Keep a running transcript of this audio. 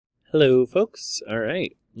Hello folks,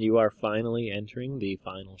 alright, you are finally entering the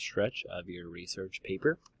final stretch of your research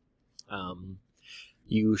paper.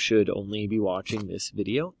 You should only be watching this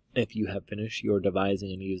video if you have finished your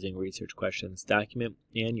devising and using research questions document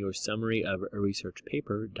and your summary of a research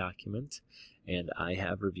paper document, and I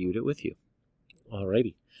have reviewed it with you.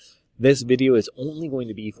 Alrighty, this video is only going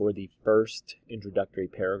to be for the first introductory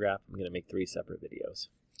paragraph. I'm going to make 3 separate videos.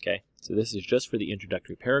 Okay, so this is just for the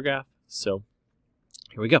introductory paragraph, so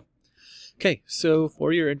here we go. Okay, so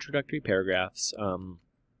for your introductory paragraphs,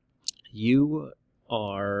 you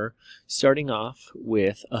are starting off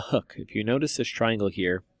with a hook. If you notice this triangle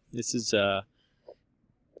here, this is kind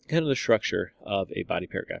of the structure of a body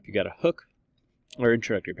paragraph. You got a hook, or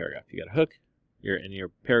introductory paragraph. You got a hook. In your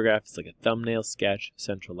paragraph, it's like a thumbnail sketch,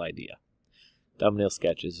 central idea. Thumbnail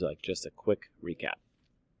sketch is like just a quick recap.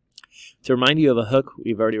 To remind you of a hook,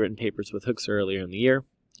 we've already written papers with hooks earlier in the year.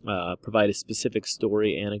 Provide a specific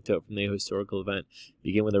story, anecdote from the historical event.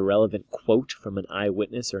 Begin with a relevant quote from an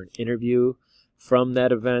eyewitness or an interview from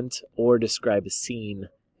that event, or describe a scene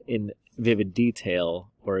in vivid detail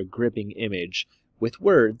or a gripping image with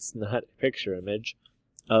words, not a picture image,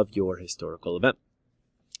 of your historical event.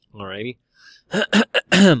 Alrighty.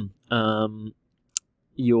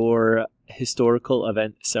 Your historical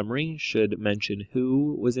event summary should mention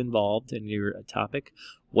who was involved in your topic,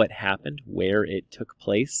 what happened, where it took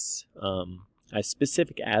place, as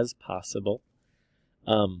specific as possible,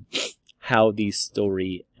 how the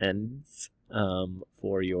story ends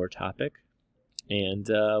for your topic, and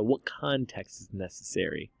what context is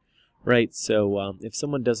necessary, right? So if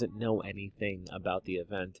someone doesn't know anything about the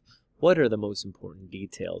event, what are the most important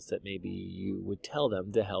details that maybe you would tell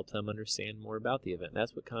them to help them understand more about the event?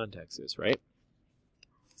 That's what context is, right?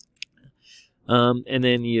 And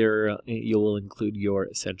then you will include your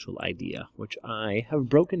central idea, which I have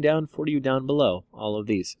broken down for you down below, all of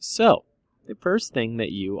these. So the first thing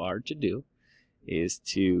that you are to do is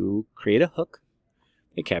to create a hook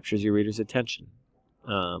that captures your reader's attention.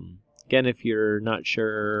 Again, if you're not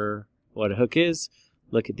sure what a hook is,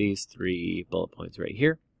 look at these 3 bullet points right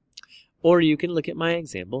here. Or you can look at my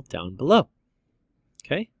example down below.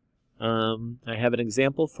 Okay? I have an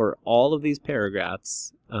example for all of these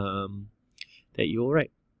paragraphs that you will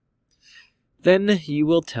write. Then you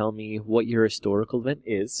will tell me what your historical event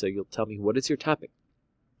is. So you'll tell me what is your topic.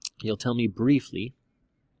 You'll tell me briefly,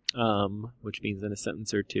 which means in a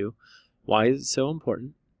sentence or 2, why is it so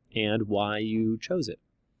important and why you chose it.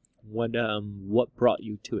 What brought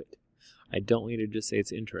you to it. I don't want you to just say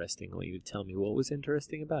it's interesting. I want you to tell me what was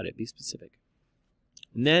interesting about it. Be specific.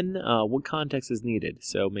 And then what context is needed.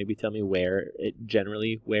 So maybe tell me where it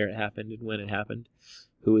happened and when it happened,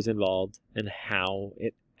 who was involved, and how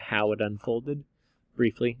it unfolded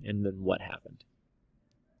briefly, and then what happened.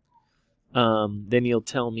 Then you'll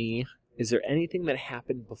tell me, is there anything that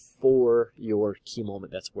happened before your key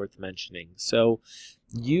moment that's worth mentioning? So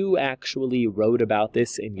you actually wrote about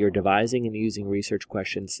this in your devising and using research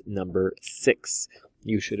questions number 6.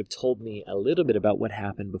 You should have told me a little bit about what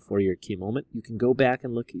happened before your key moment. You can go back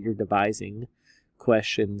and look at your devising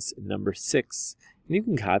questions number 6, and you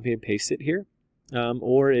can copy and paste it here.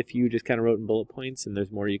 Or if you just kind of wrote in bullet points and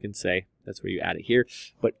there's more you can say, that's where you add it here.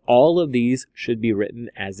 But all of these should be written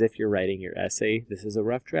as if you're writing your essay. This is a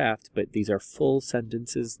rough draft, but these are full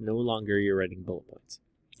sentences, no longer you're writing bullet points.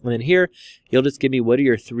 And then here, you'll just give me what are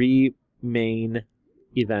your 3 main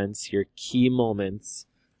events, your key moments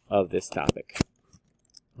of this topic.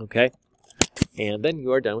 Okay? And then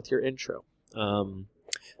you are done with your intro.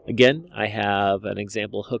 Again, I have an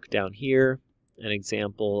example hook down here, an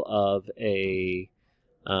example of a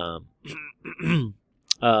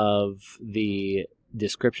of the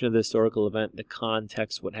description of the historical event, the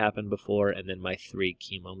context, what happened before, and then my 3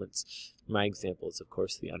 key moments. My example is, of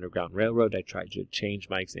course, the Underground Railroad. I tried to change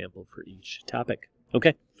my example for each topic.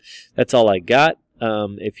 Okay, that's all I got.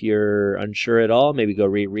 If you're unsure at all, maybe go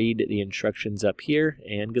reread the instructions up here,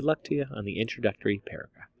 and good luck to you on the introductory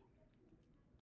paragraph.